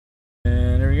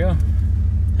go.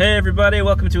 Hey everybody,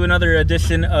 welcome to another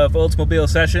edition of Oldsmobile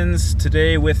Sessions.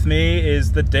 Today with me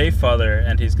is the DayFather,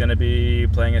 and he's going to be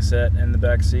playing a set in the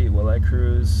back seat while I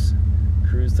cruise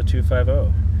the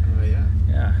 250. Yeah.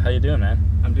 Yeah. How you doing, man?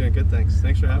 I'm doing good, thanks.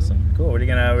 Thanks for having me. Cool. What are you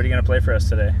gonna play for us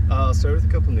today? I'll start with a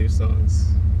couple new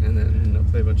songs, and then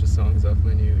I'll play a bunch of songs off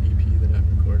my new EP that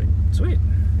I'm recording. Sweet.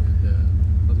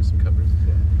 And I'll do some covers as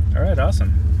well. All right.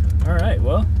 Awesome. All right.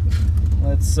 Well,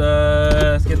 let's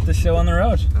get the show on the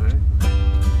road. All right.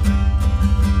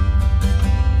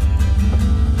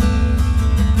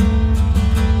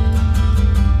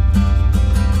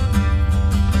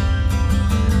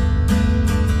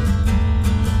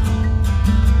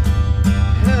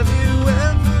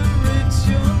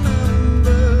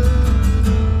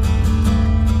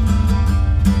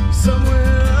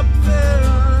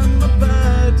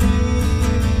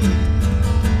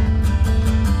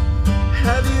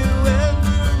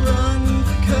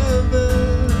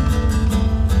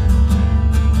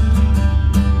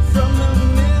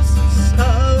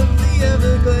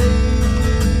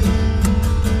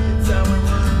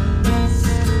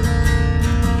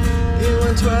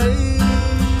 Twice,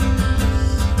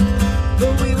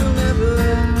 but we will never,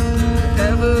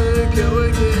 ever go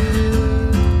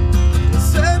again.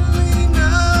 Certainly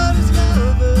not as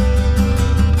lovers.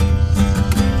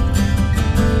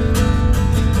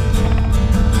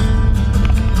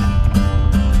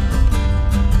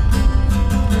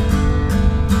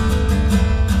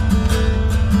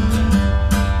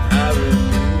 I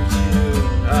relieved you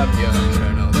of your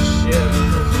colonelship.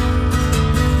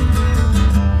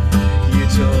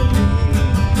 Told me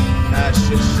I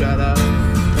should shut up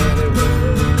when it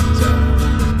was done.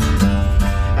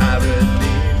 I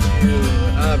relieved you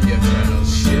of your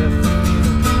colonelship.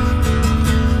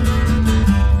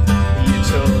 You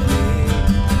told me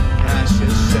I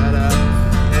should shut up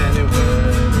and it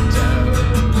worked out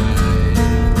right.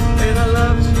 And I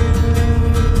loved you.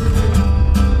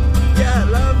 Yeah, I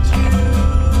loved you,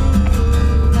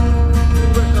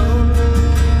 but only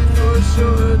for a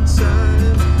short time.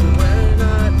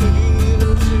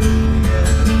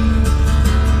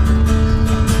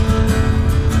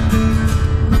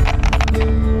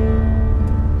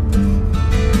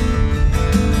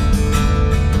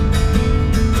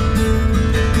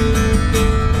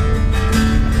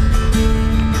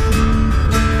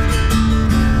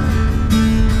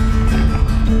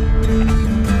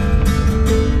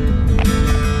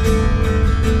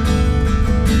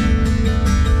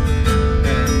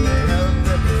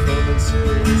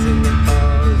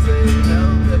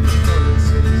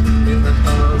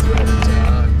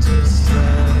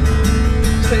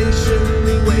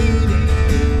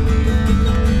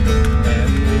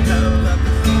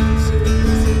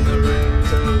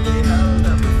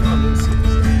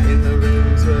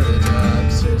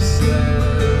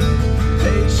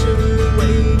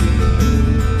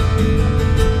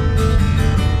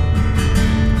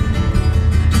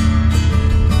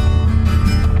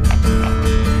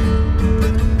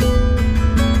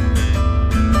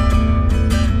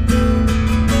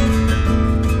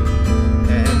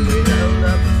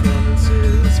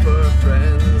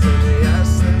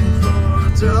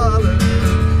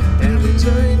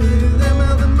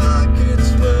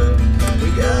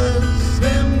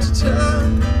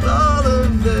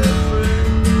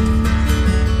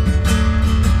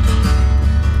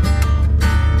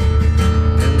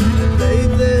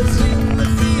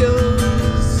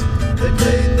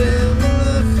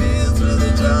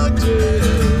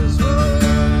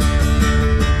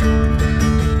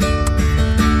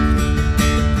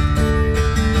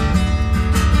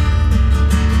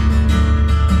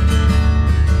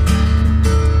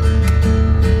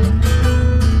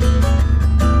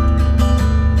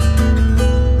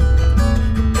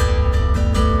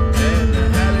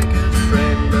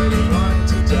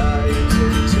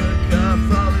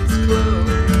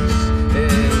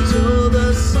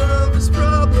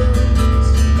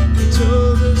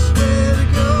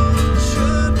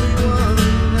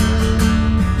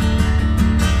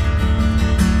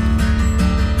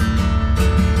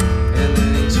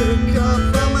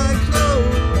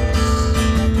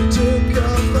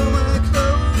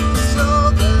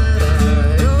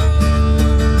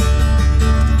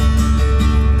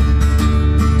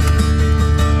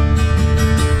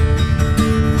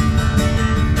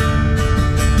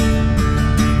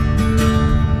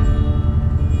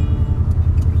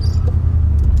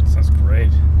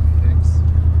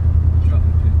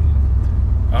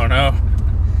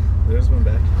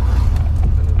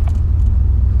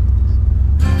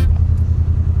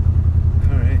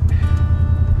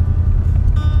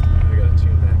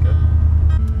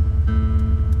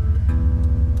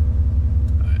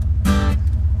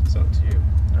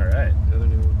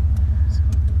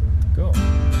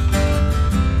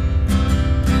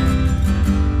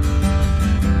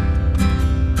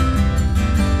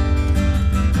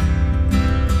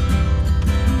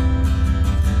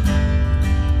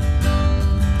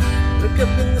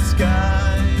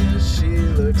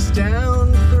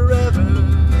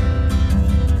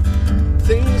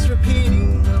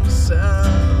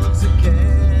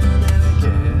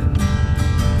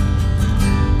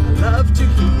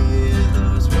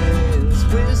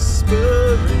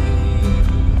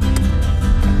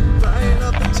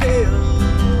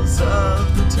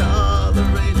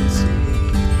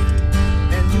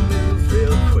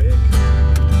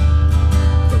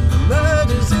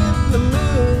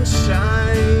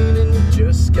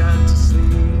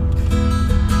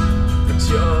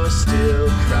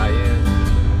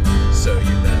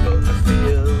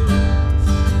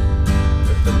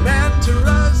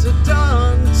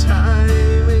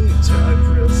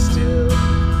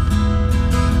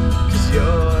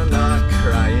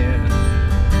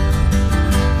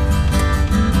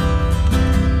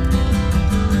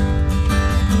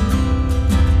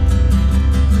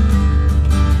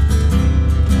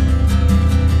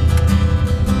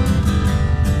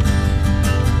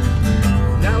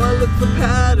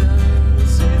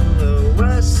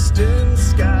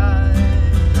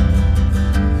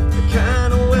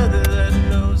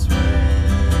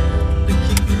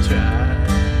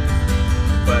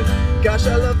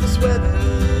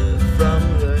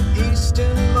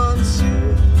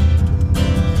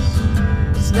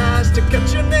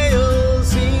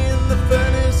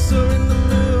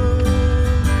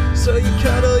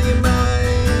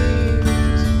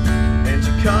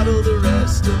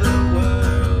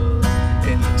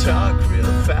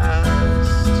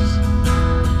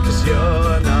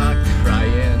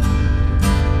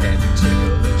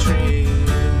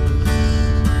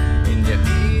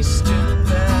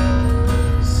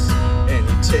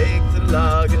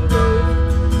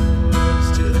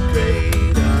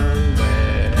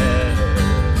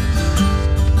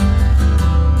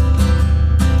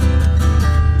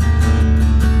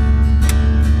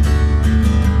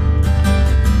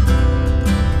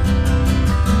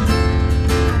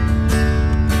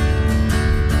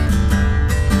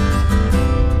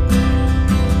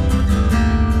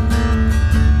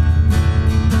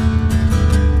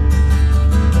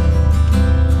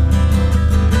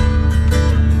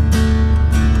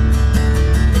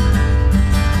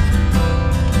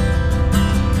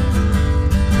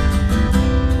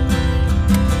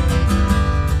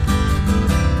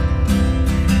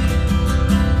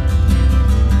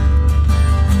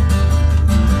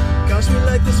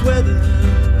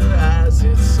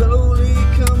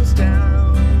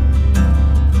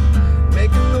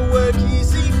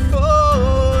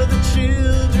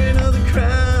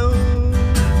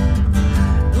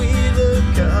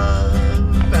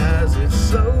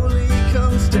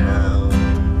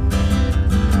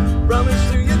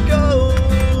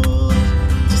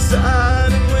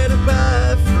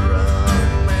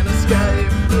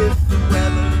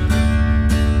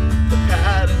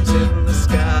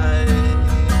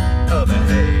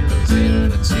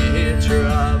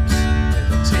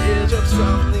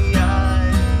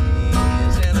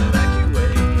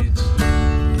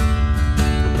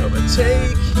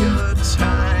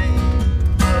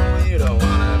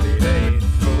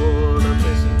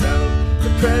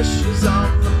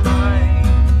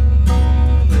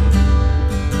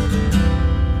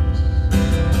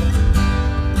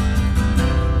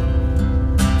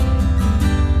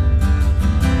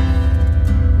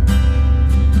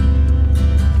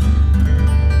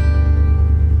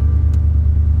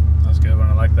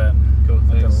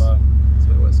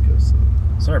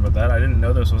 about that. I didn't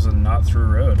know this was a not through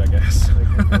road, I guess.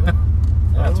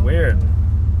 That's weird.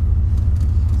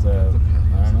 It's I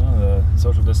don't know, the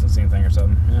social distancing thing or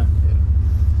something. Yeah.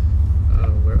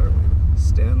 Where are we?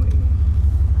 Stanley.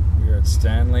 We're at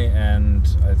Stanley and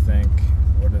I think,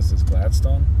 what is this,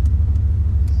 Gladstone?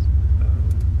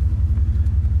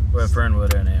 We're at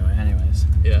Fernwood anyway. Anyways.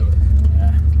 Yeah.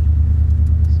 Yeah.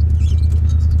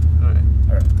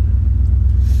 Alright.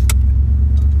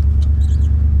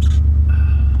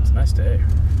 It's a nice day.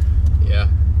 Yeah.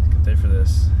 Good day for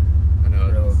this. I know.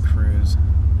 For a little cruise.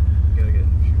 You gotta get, if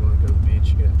you want to go to the beach,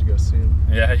 you're gonna have to go soon.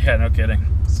 Yeah, no kidding.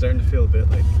 It's starting to feel a bit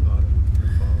like autumn or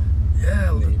fall.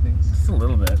 Yeah, in the evenings. just a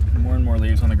little bit. More and more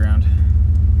leaves on the ground.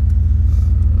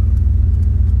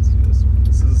 Let's do this one.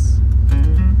 This is,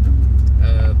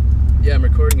 yeah, I'm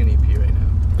recording an EP right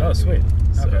now. Oh, sweet.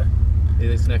 So Okay.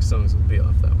 these next songs will be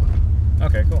off that one.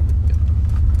 Okay, cool.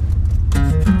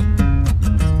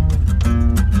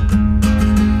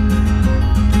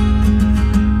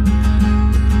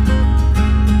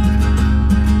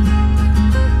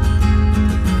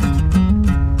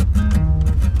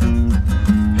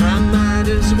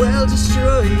 Well,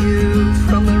 destroy you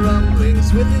from the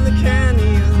rumblings within the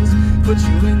canyons, put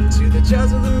you into the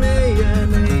jaws of the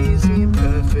mayonnaise,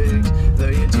 imperfect, though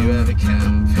you do have a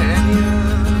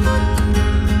companion.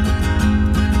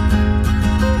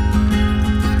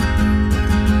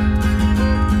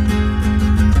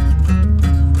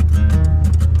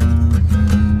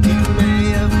 You may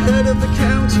have heard of the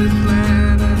counter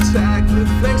plan attack with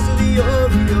thanks to the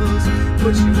Orioles,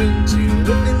 put you into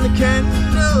within the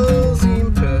candles,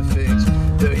 imperfect,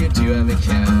 though you do have a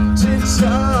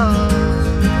countertop.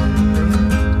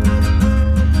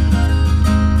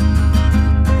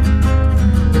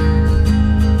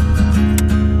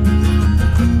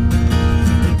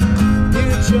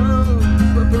 You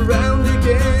jump up around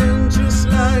again, just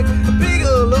like a big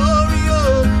old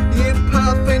Oreo. You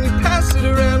puff and you pass it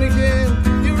around again.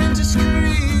 You're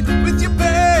indiscreet with your baby.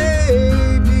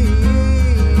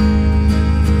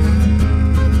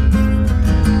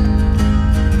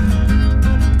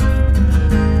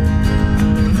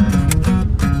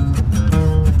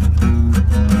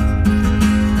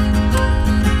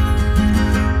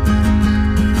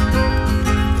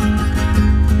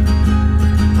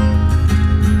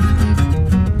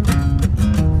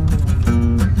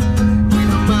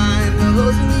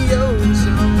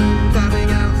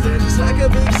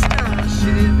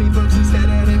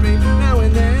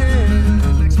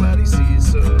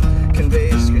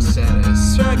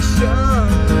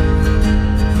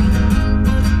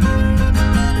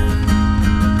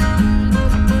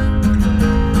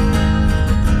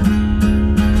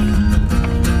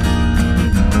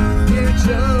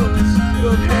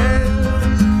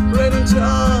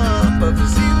 Top of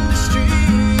his industry,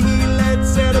 he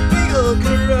lets out a big old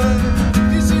cry.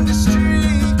 His industry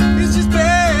is his baby.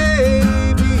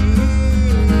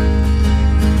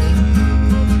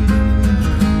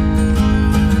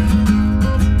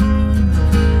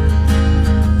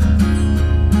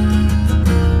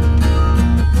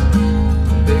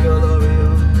 Big old Oreo,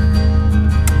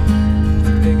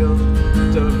 big old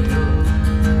Doreo,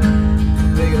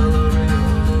 big old Oreo.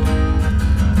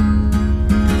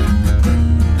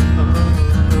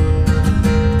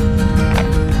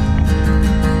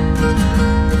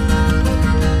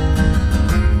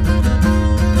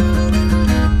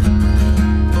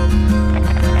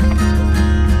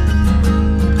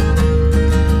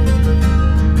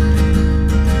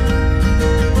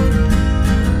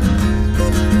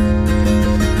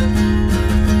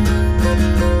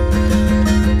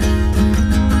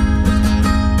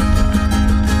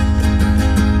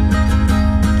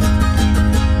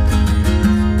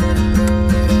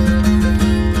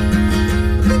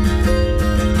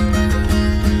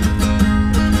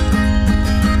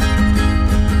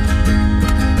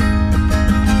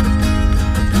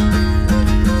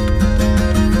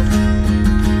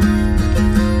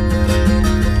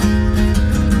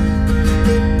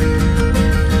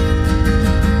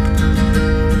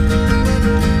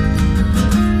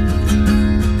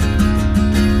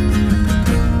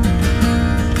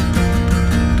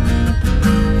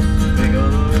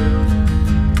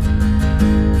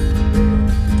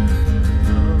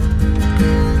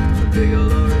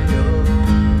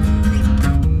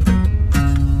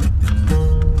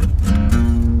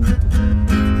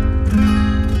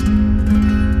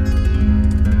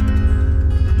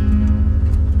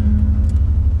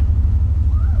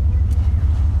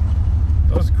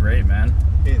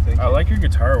 I like your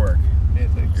guitar work. Hey,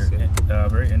 thanks. Your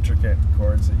very intricate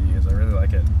chords that you use. I really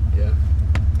like it. Yeah.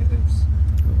 Hey, thanks.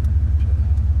 Cool.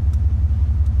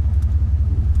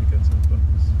 Pick out some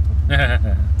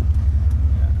buttons.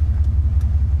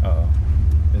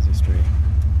 history.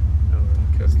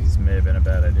 Cookies may have been a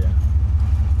bad idea.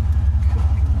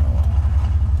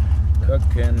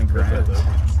 Cooking Grant.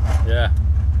 Yeah.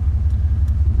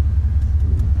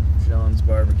 Jones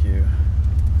Barbecue.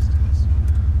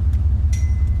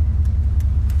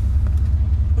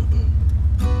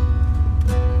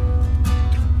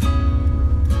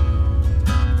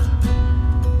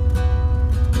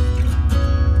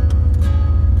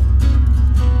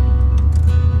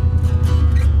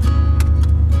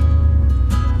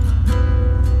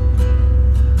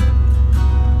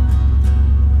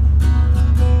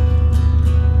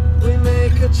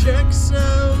 Checks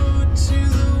out to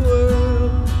the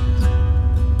world,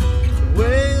 the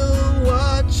whale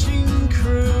watching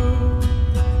crew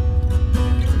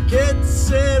get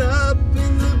set up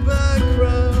in the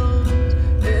background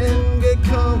and get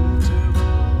comfortable.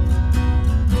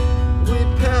 We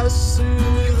pass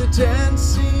through the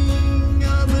dancing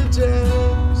on the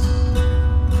decks.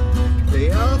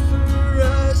 They offer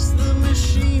us the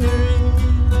machinery,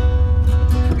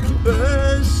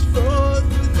 burst forth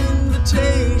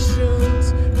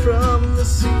from the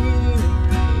scenery.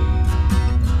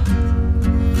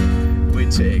 We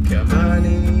take our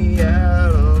money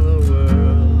out on the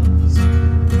world.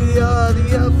 We are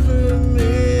the upper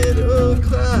middle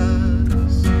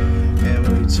class, and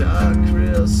we talk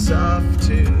real soft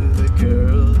to the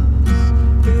girls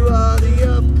who are the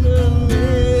upper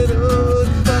middle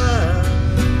class.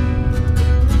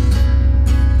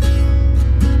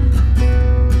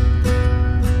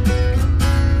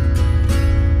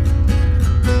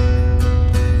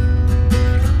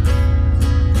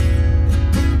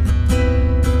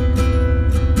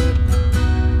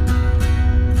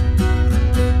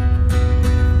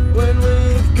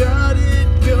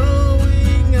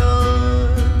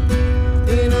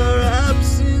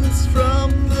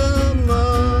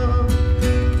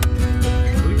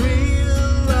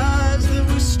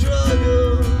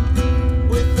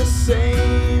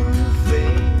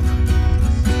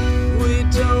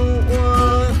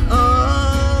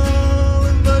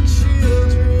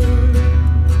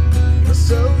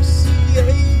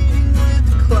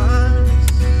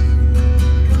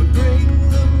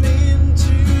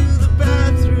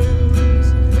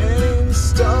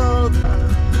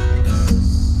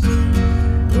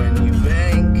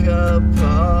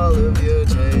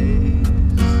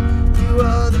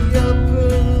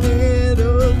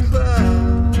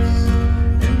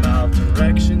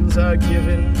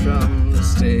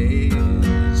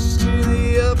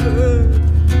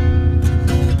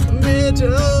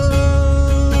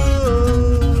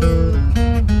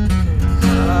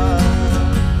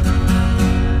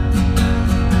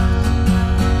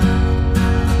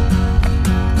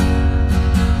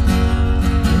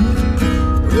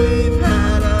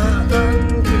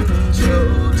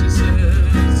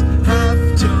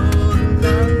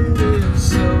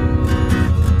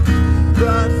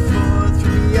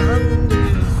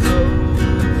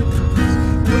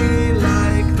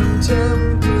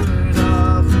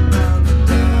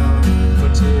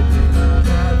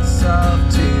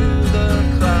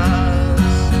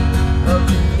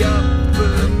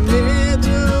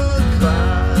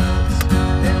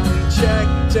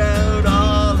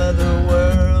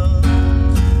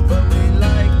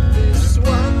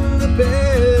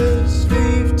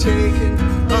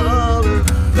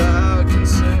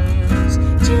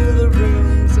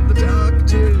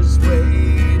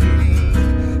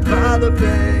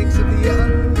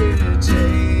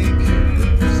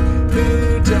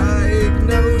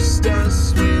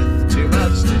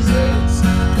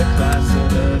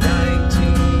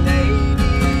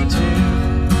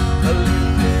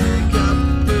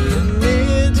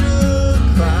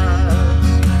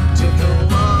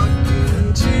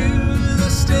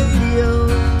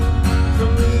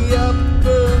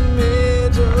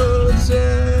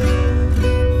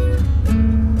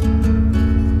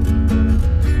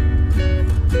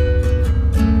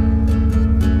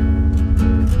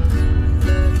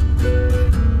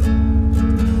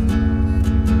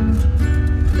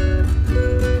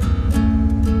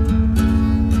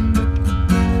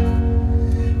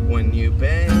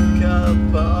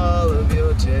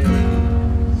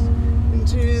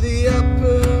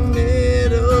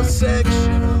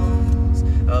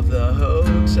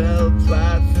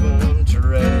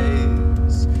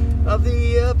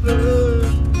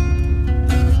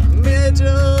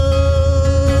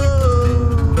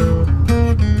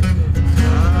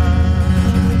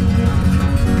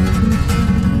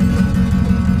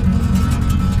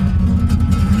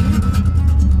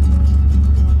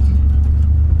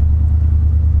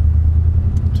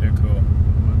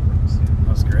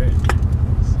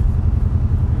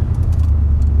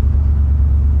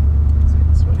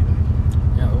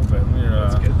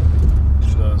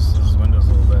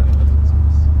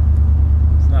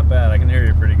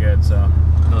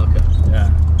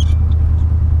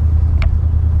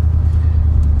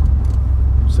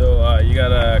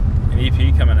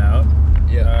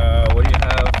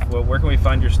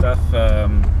 find your stuff that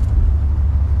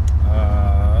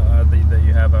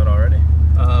you have out already?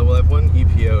 Well, I have one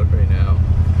EP out right now.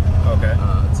 Okay.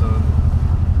 It's on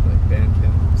like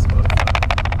Bandcamp, Spotify,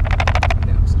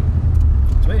 Napster.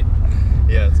 Sweet.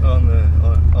 Yeah, it's on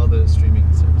all the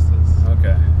streaming services.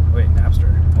 Okay. Wait,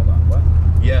 Napster. Hold on. What?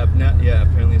 Yeah, yeah.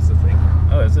 Apparently it's a thing.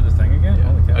 Oh, is it a thing again? Yeah.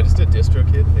 Holy cow. I just did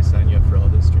DistroKid, and they sign you up for all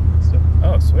the streaming stuff.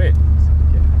 Oh, sweet. So,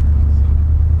 yeah.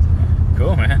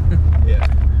 Cool, man. Yeah.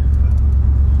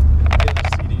 Yeah, the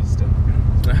CDs still.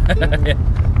 Yeah.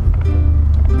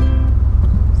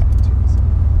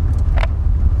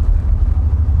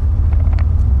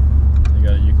 You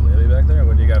got a ukulele back there?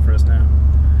 What do you got for us now?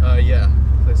 Yeah.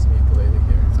 Play some ukulele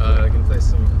here. I can play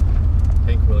some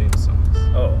Hank Williams songs.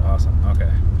 Oh, awesome.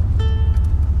 Okay.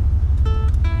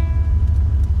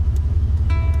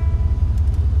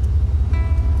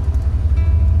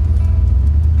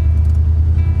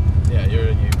 Yeah, you're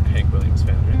a Hank Williams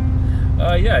fan,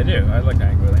 right? Yeah, I do. I like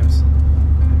Hank Williams.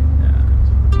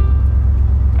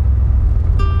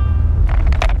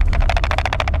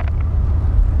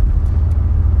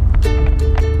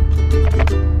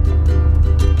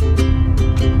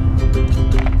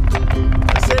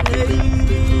 I said,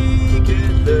 hey,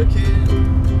 good looking,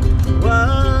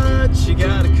 what you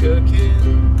got cooking?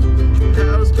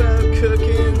 How's about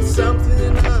cooking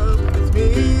something up with me?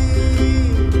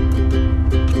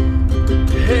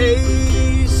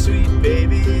 Hey, sweet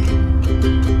baby,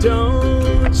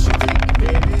 don't you think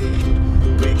maybe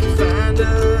we can find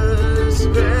us a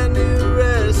brand new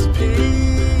recipe?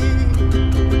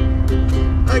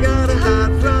 I got a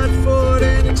hot rod Ford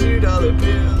and a $2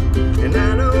 bill, and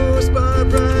I know a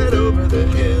spot right over the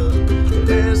hill.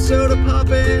 There's soda pop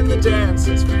and the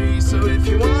dancing's free, so if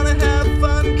you wanna have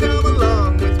fun, come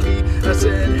along with me. I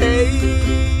said,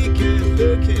 hey, good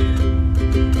looking,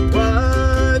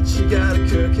 what you got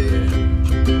cooking?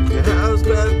 How's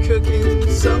about cooking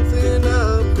something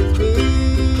up with me?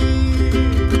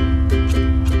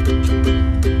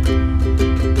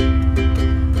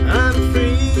 I'm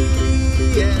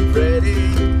free and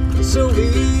ready, so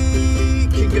we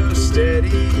can go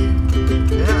steady.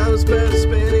 How's about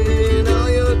spending all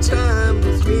your time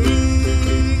with me?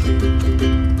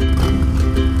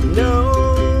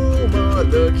 No more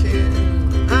looking,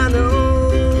 I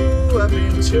know I've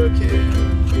been choking,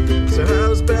 so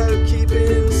how's about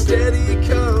keeping steady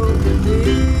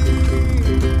company?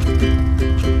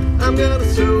 I'm gonna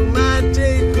throw my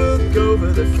date book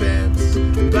over the fence,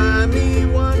 buy me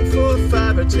one for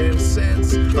 5 or 10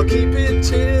 cents. I'll keep it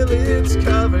till it's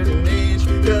covered in age,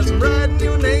 'cause I'm writing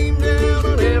your name down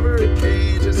on every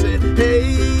page. I said,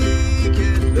 hey,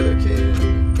 good looking,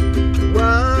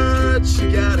 what you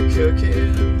got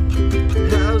cooking?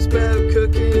 How's about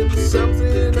cooking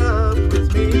something up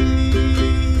with me?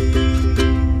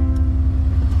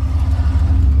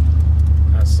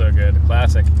 That's so good.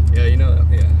 Classic. Yeah, you know that.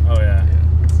 Yeah. Oh, yeah.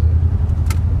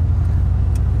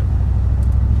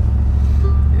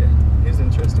 Yeah, he's an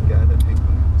interesting guy, that Hank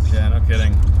Williams. Yeah, no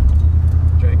kidding.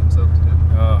 Drank himself to death.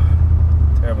 Oh,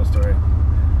 terrible story.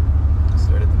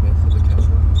 Started the myth of the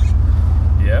cowboy.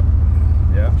 Yep.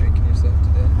 Yep. Drinking yourself to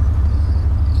death.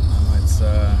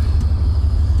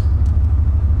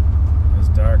 It's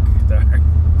dark.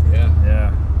 Yeah.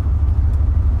 Yeah.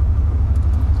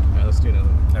 Alright, let's do another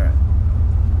one. All right.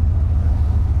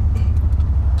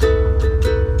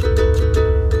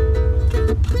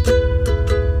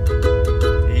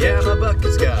 Yeah, my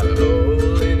bucket's got a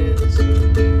hole in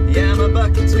it. Yeah, my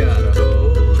bucket's got a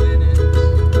hole in it.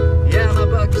 Yeah, my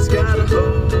bucket's got a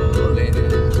hole in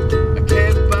it. I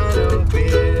can't buy no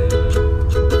beer.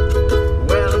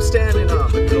 Well, I'm standing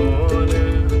on the corner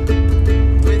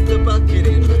with the bucket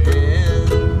in my hand.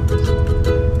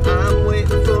 I'm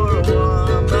waiting for a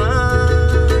woman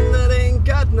that ain't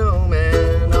got no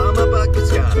man. Oh, my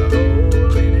bucket's got a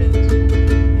hole in it.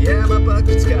 Yeah, my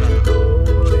bucket's got a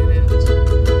hole in it.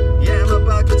 Yeah, my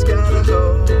bucket's got a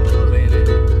hole in it.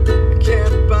 I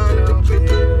can't buy no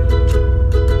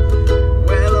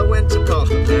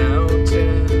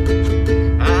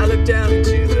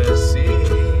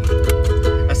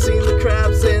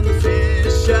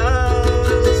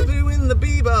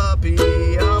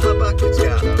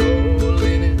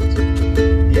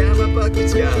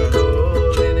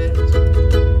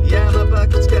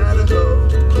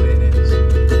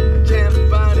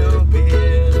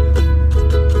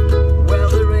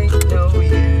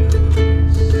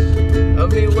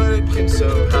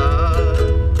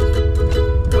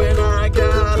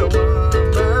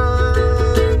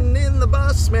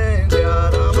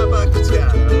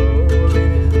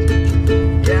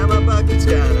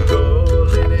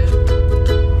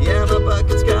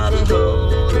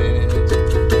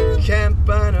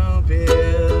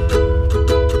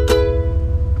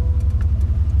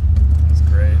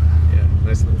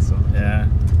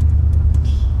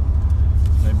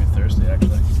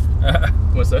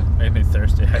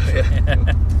thirsty, actually.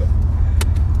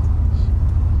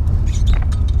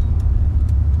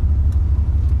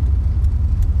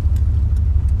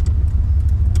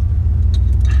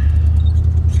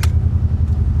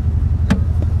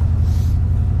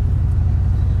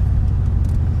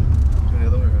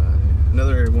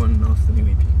 Another one off the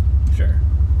new EP. Sure.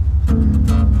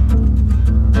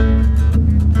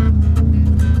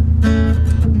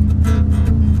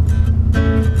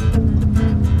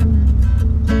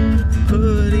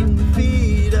 Putting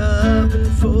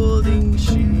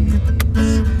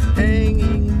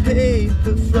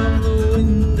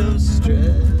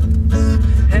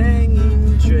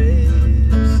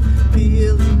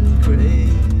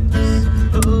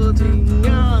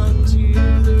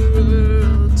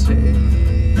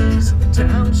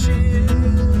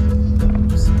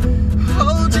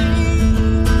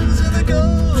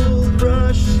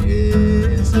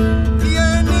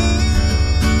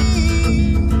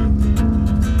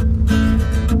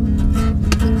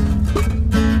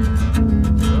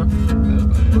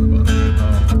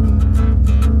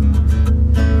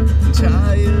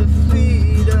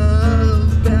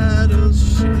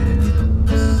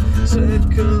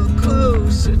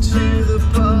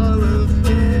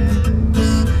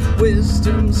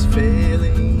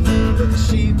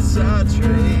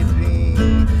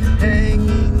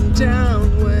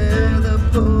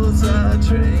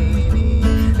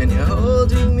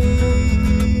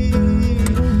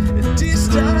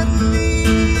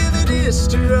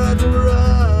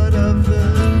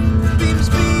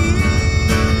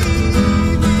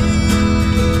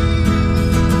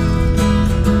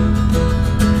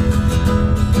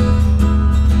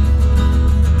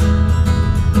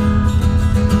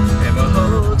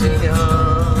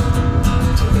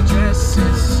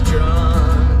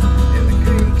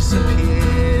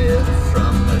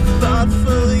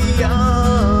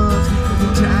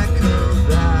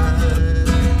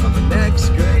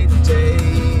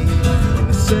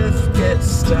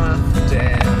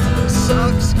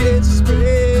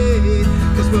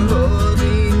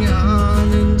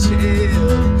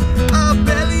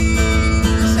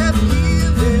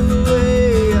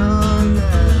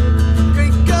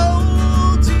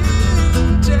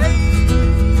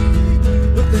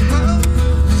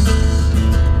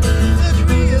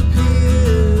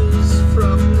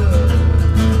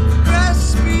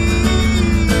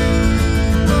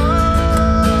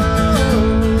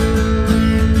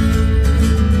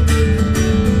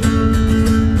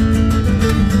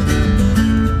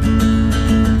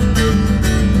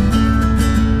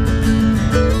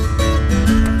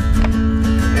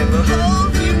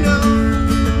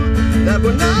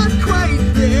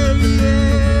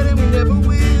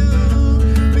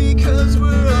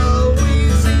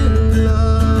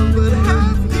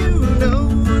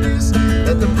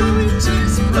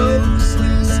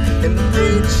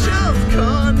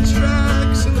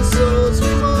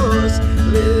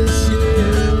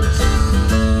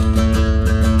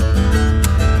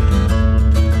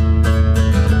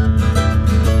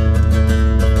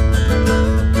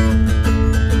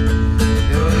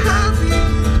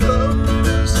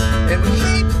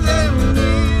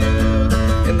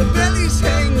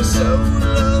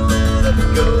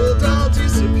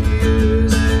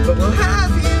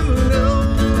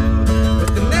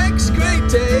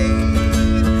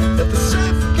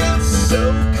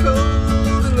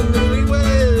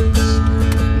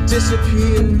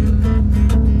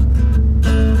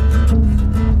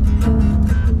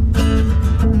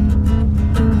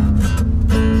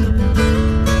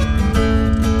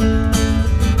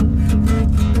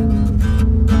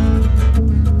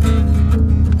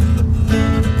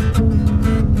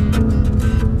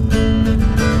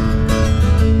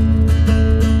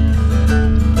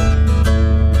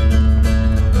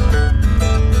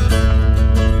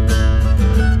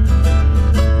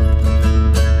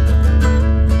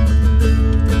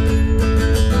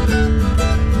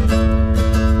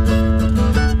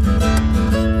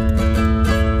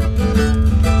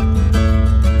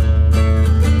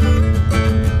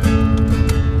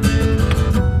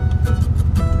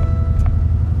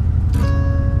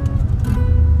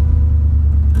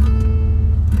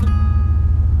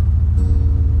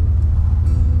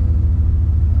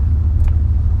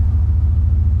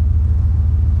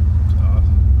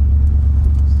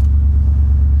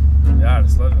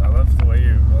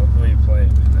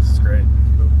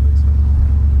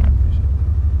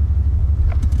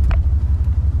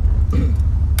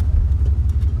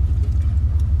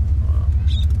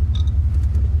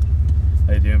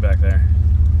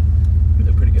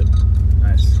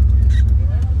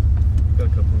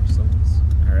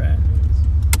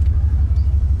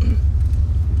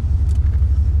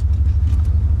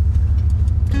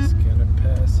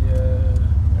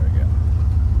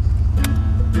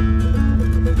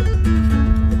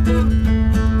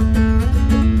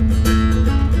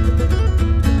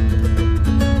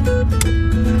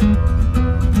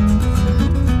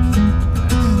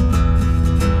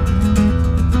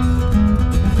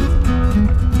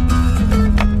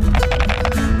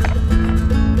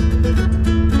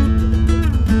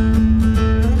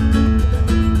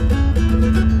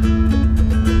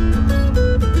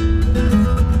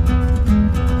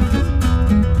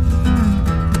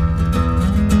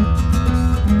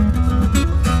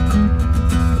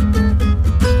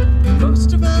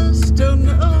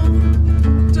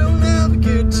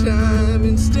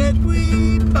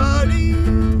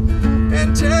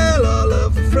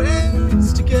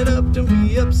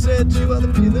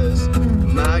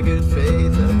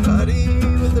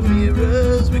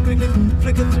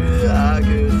flicker through our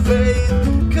good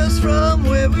faith. Cause from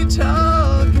where we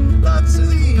talk, lots of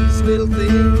these little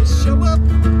things show up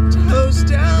to host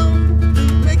down,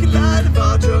 making light of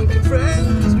our drunken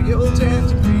friends. We all tend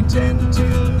to pretend to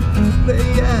play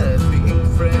at being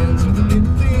friends with the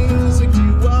little things like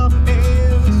do up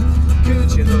and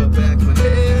could you hold back my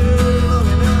hair long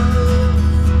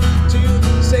enough to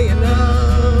say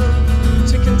enough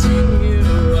to continue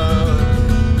on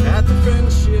at the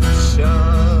friendship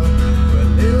shop for a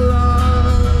little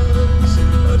lost,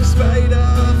 oh, despite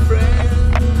our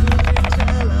friends who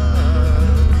tell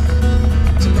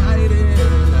us to light it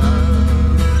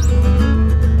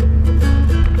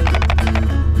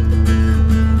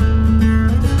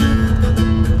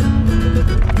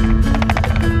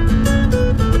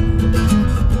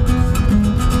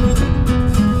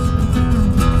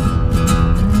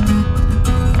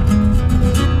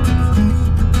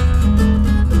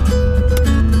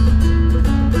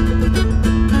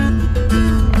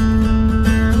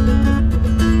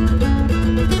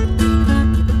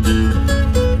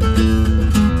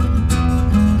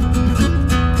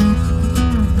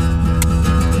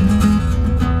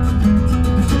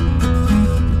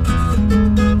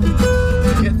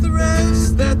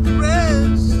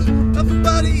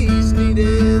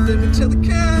tell the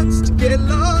cats to get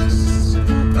lost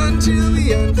until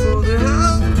the end for their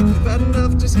health. We've had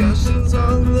enough discussions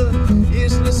on the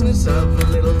uselessness of the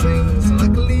little things.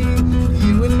 Luckily,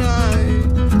 you and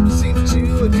I seem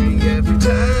to agree every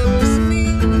time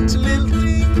listening to little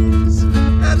things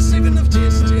at a safe enough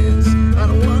distance. I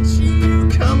don't want you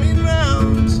coming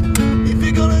round if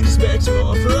you're gonna expect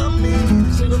more from me.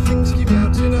 These little things keep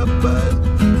mounting up, but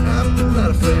I'm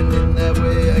not a friend in that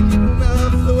way. I give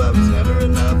enough, though I was never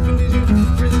enough. And did you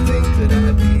really think that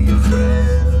I'd be your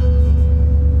friend?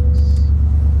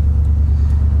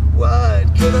 What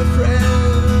could a friend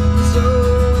so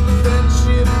when the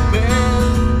friendship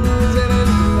bends and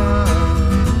it's enough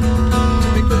to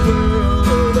make the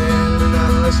world end?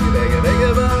 Unless you beg a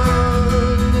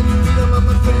bond and you feel on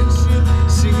my friendship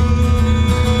seat,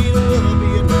 it'll be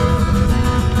enough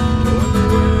when the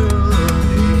world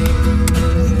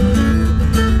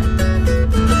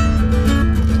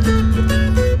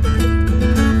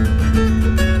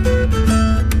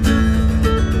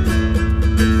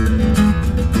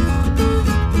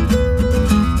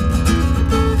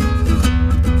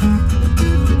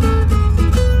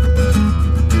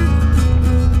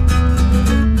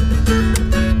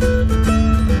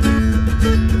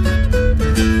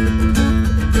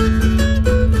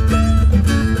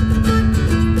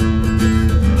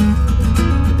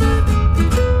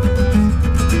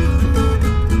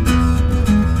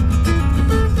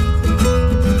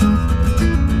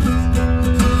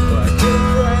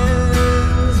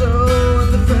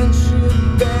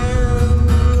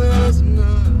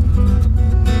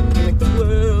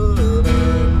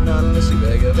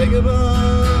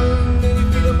vagabond, and you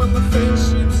feel them on the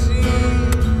friendship scene.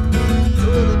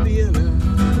 Will it be enough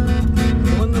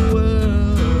when the world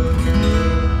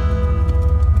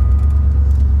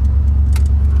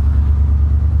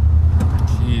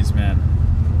Jeez, man.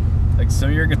 Like, some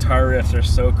of your guitar riffs are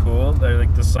so cool. They're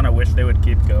like the song I wish they would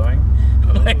keep going.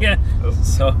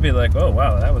 So I'll be like, oh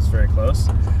wow, that was very close.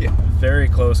 Yeah. Very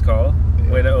close call.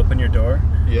 Yeah. Way to open your door.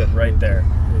 Yeah. Right there.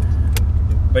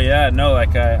 But yeah, no,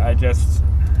 like I just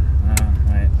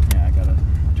yeah, I gotta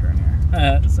turn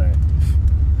here. Sorry.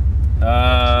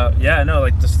 Yeah, no,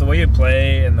 like just the way you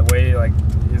play and the way like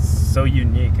is so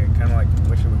unique. I kind of like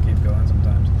wish it would keep going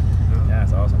sometimes. Oh. Yeah,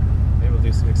 it's awesome. Maybe we'll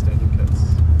do some extended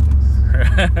cuts.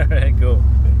 Alright, cool.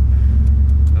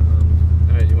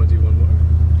 Alright, you want to do one more?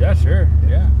 Yeah, sure.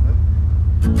 Yeah.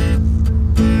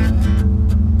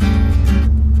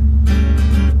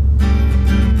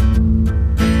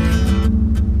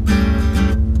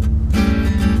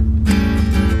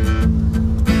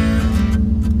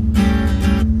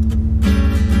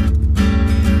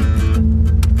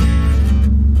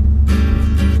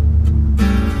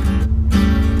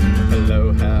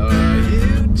 Hello, how are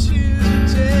you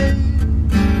today?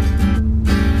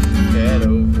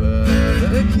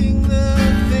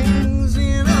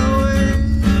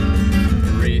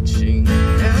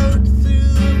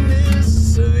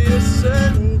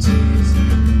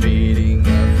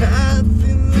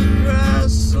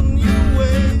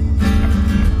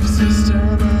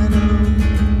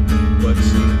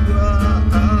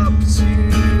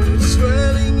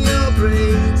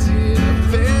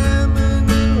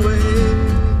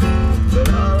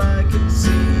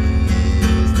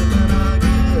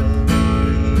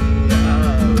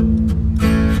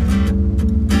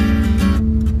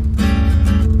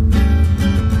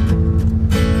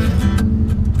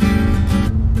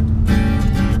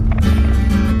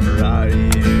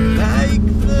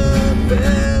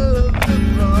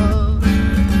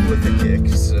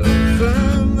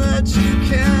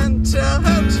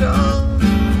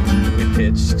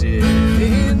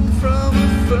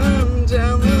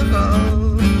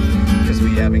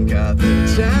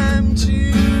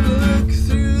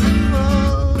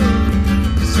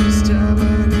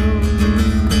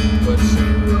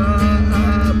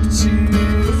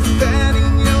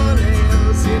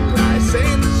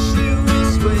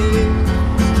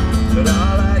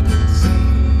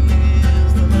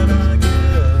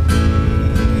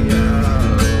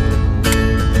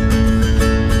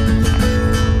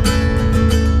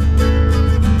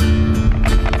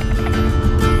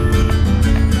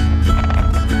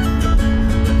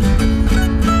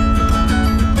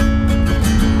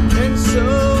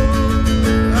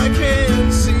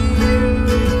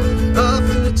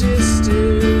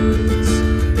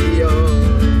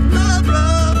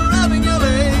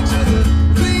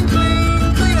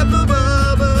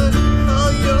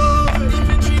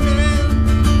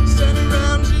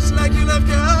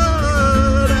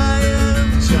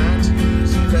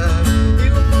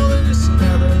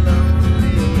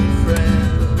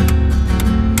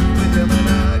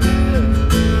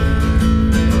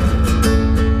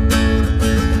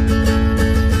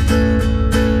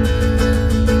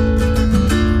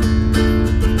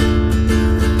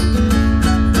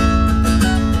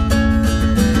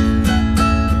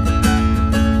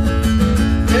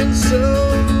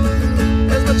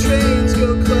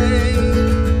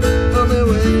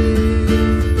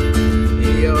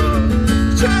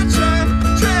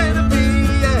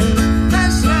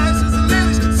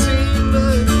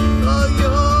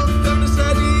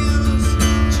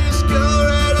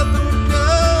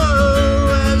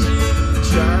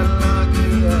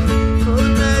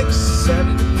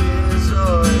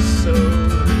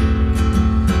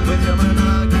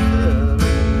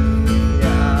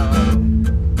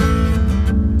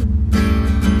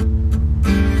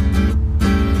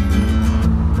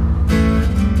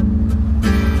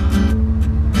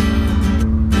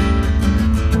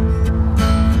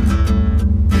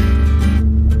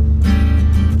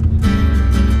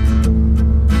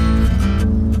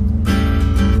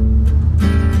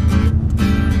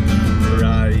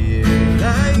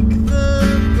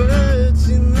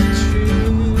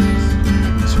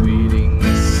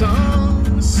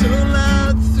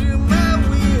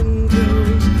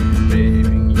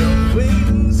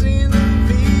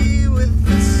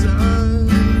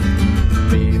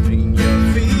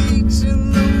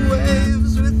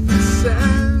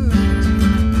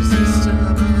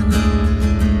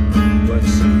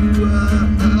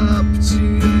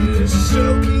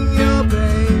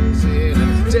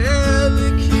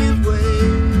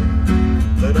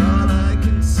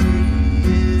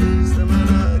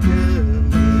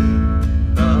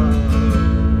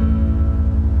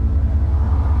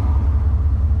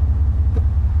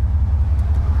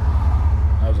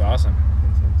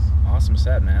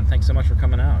 Thanks so much for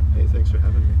coming out. Hey, thanks for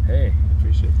having me. Hey. I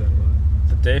appreciate that a lot.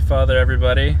 The DayFather,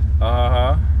 everybody.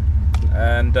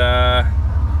 And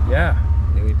yeah.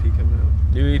 New EP coming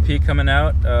out. New EP coming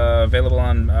out. Available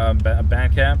on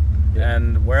Bandcamp. Yeah.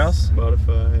 And where else?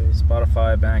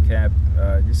 Spotify, Bandcamp.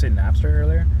 Did you say Napster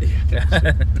earlier? Yeah.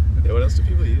 Yeah. What else do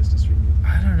people use to stream music?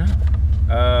 I don't know.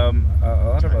 A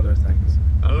lot of other things.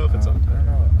 I don't know if it's on. I don't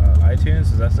know. iTunes,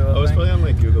 is that still a thing? It's probably on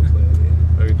like Google Play.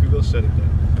 Or Google's shutting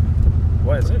down.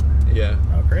 What is it? Yeah.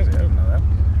 Oh, crazy! I didn't know that.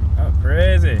 Oh,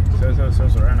 crazy! So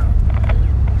right now.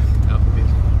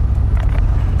 Applebee's.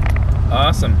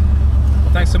 Awesome.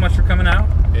 Well, thanks so much for coming out.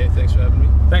 Hey, thanks for having me.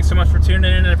 Thanks so much for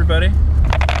tuning in, everybody.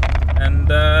 And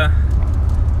the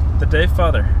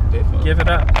DayFather. Give it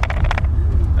up.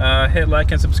 Hit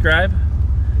like and subscribe.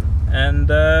 And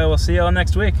we'll see you all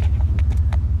next week.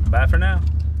 Bye for now.